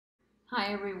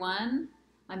Hi everyone,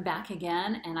 I'm back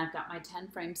again and I've got my 10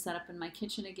 frame set up in my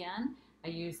kitchen again. I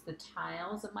used the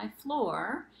tiles of my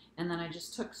floor and then I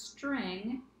just took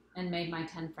string and made my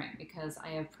 10 frame because I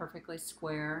have perfectly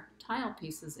square tile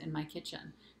pieces in my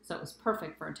kitchen. So it was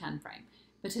perfect for a 10 frame.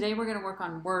 But today we're going to work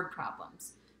on word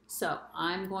problems. So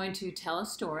I'm going to tell a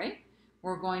story.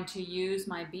 We're going to use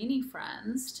my beanie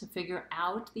friends to figure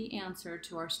out the answer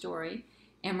to our story.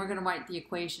 And we're going to write the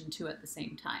equation too at the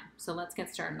same time. So let's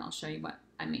get started and I'll show you what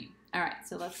I mean. All right,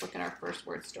 so let's look at our first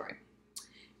word story.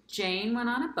 Jane went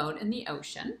on a boat in the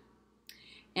ocean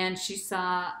and she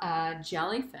saw a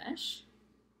jellyfish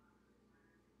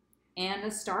and a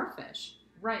starfish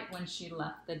right when she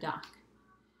left the dock.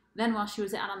 Then while she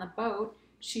was out on the boat,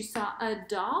 she saw a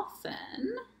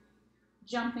dolphin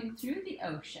jumping through the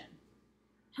ocean.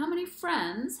 How many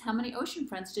ocean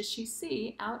friends did she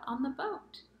see out on the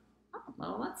boat? Oh,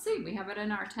 well, let's see. We have it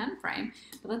in our 10 frame,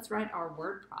 but let's write our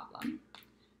word problem.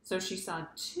 So she saw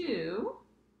 2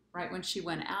 right when she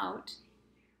went out,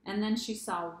 and then she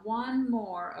saw 1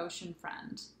 more ocean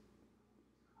friend.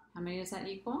 How many does that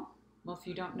equal? Well, if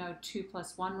you don't know 2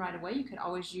 plus 1 right away, you could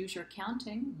always use your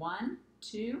counting. 1,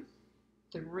 2,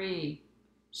 3.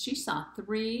 She saw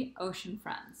 3 ocean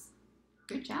friends.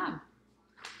 Good job.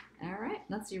 All right,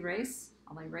 let's erase.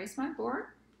 I'll erase my board.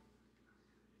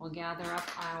 We'll gather up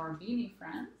our beanie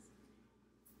friends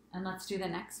and let's do the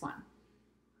next one.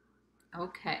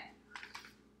 Okay,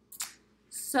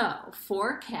 so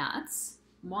 4 cats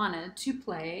wanted to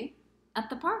play at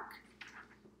the park.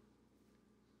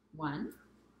 1,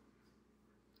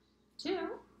 2,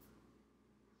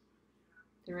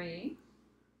 3,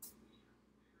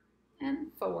 and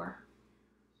 4.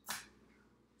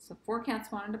 So 4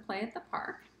 cats wanted to play at the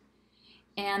park.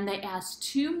 And they asked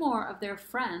 2 more of their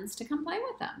friends to come play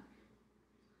with them.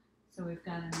 So we've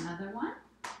got another 1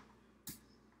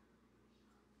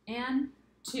 and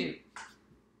 2.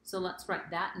 So let's write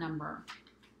that number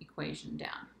equation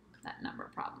down, that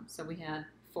number problem. So we had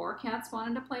 4 cats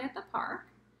wanted to play at the park,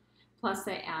 plus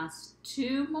they asked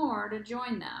 2 more to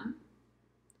join them.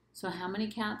 So how many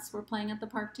cats were playing at the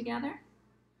park together?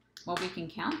 Well, we can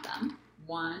count them.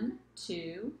 1,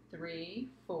 2, 3,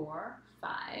 4,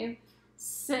 5,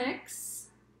 6,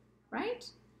 right?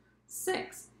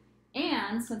 6.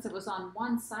 And since it was on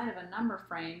one side of a number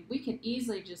frame, we could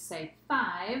easily just say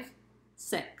 5,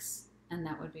 6, and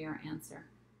that would be our answer.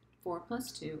 4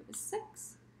 plus 2 is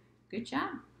 6. Good job.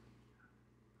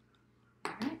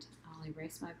 All right, I'll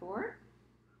erase my board.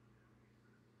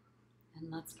 And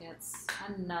let's get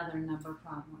another number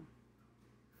problem.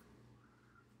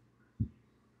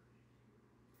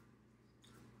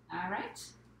 All right.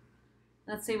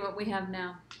 Let's see what we have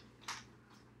now.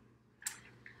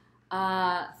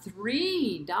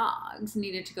 3 dogs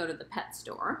needed to go to the pet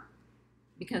store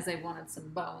because they wanted some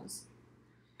bones.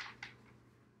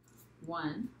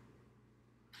 1,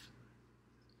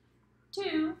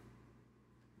 2,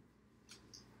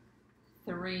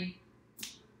 3.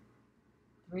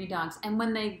 3 dogs. And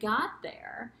when they got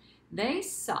there, they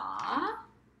saw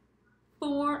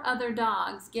 4 other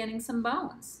dogs getting some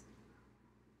bones.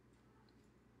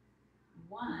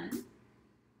 1,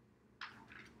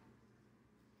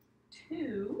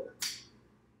 2,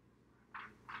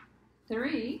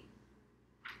 3,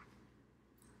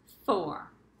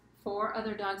 4. 4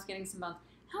 other dogs getting some bones.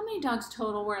 How many dogs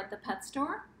total were at the pet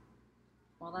store?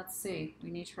 Well, let's see.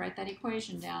 We need to write that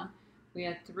equation down. We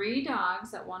had 3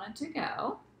 dogs that wanted to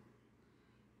go,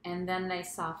 and then they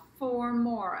saw 4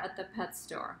 more at the pet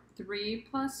store. 3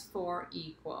 plus 4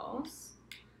 equals,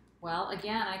 well,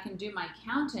 again, I can do my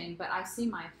counting, but I see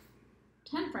my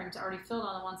 10 frames already filled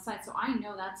on the one side, so I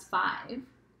know that's 5.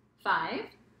 5,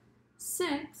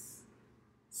 6,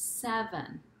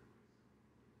 7.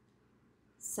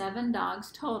 7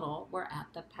 dogs total were at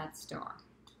the pet store.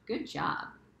 Good job.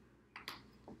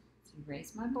 Let's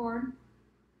erase my board.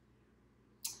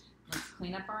 Let's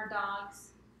clean up our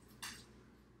dogs.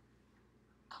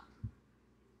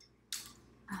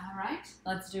 All right,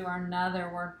 let's do another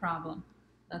word problem.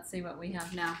 Let's see what we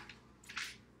have now.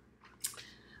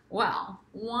 Well,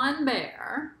 one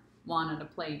bear wanted a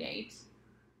play date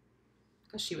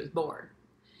because she was bored.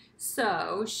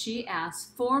 So she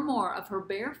asked 4 more of her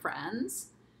bear friends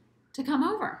to come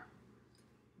over.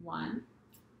 1,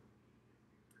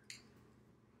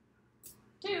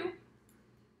 2,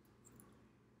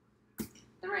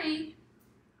 3,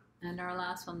 and our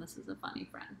last one, this is a funny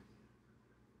friend.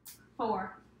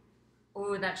 4.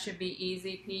 Oh, that should be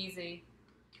easy peasy.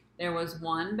 There was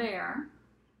 1 bear,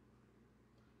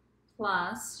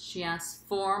 plus she asked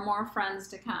 4 more friends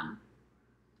to come,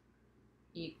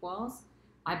 equals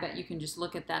I bet you can just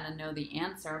look at that and know the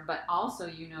answer, but also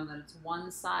you know that it's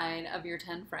one side of your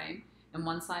 10 frame, and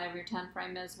one side of your 10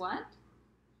 frame is what?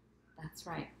 That's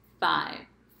right, 5.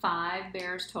 5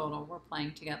 bears total were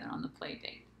playing together on the play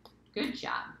date. Good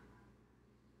job.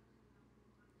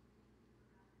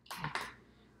 Okay,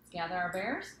 let's gather our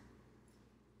bears.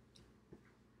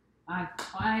 I've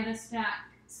quite a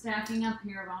stacking up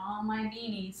here of all my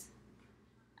beanies.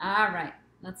 All right,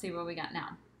 let's see what we got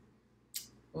now.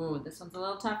 Oh, this one's a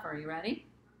little tougher. Are you ready?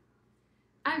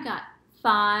 I've got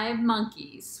 5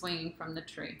 monkeys swinging from the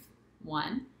tree.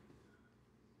 1.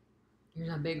 Here's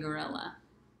a big gorilla.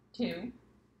 2.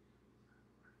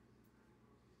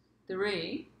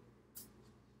 3.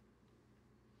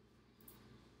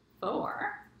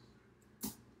 4.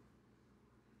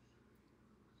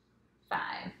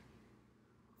 5.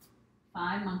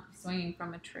 5 monkeys swinging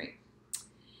from a tree.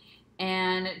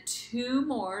 And 2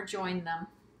 more join them.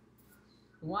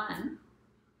 1,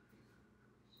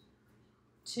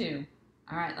 2.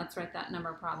 All right, let's write that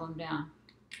number problem down.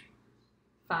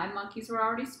 5 monkeys were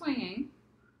already swinging,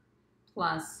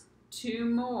 plus 2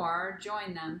 more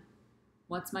join them.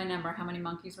 What's my number? How many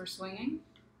monkeys were swinging?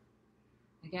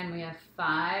 Again, we have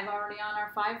 5 already on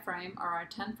our 5 frame, or our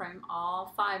 10 frame.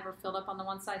 All 5 are filled up on the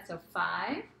one side. So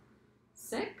 5,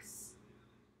 6,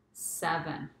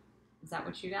 7. Is that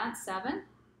what you got? 7?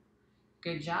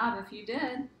 Good job if you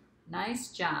did. Nice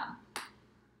job.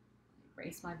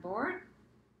 Erase my board.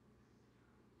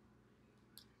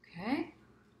 Okay.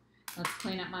 Let's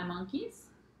clean up my monkeys.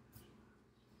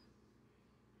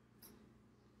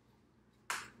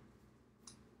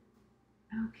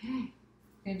 Okay.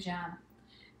 Good job.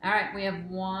 All right, we have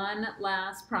one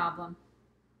last problem.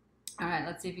 All right,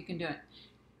 let's see if you can do it.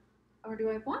 Or do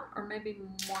I have one? Or maybe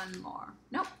one more?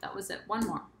 Nope, that was it. One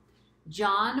more.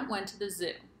 John went to the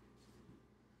zoo.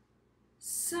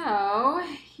 So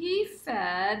he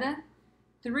fed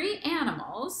 3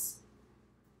 animals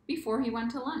before he went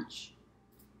to lunch.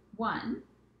 1,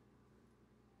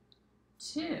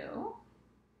 2,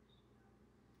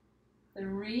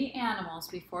 3 animals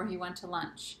before he went to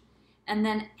lunch. And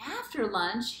then after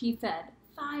lunch, he fed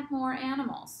 5 more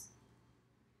animals.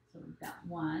 So we've got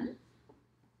 1,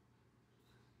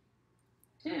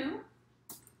 2,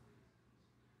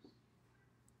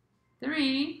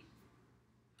 3,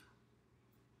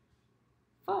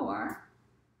 4,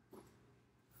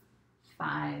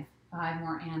 5. 5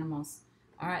 more animals.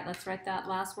 All right, let's write that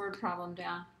last word problem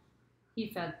down. He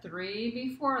fed 3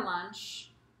 before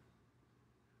lunch,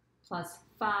 plus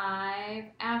 5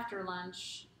 after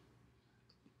lunch.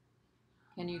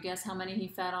 Can you guess how many he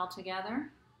fed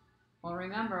altogether? Well,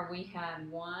 remember, we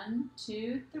had 1,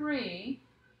 2, 3,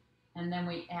 and then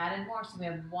we added more. So we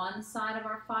have one side of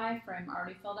our 5 frame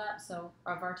already filled up, so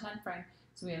of our 10 frame.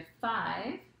 So we have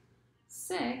 5,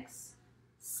 6,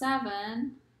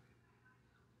 7,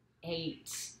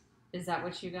 8. Is that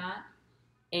what you got?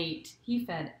 8. He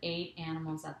fed 8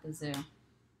 animals at the zoo.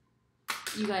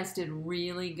 You guys did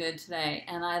really good today,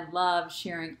 and I love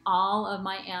sharing all of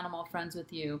my animal friends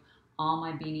with you, all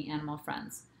my Beanie animal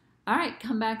friends. All right,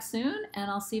 come back soon,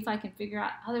 and I'll see if I can figure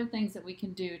out other things that we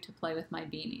can do to play with my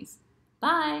beanies.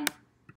 Bye!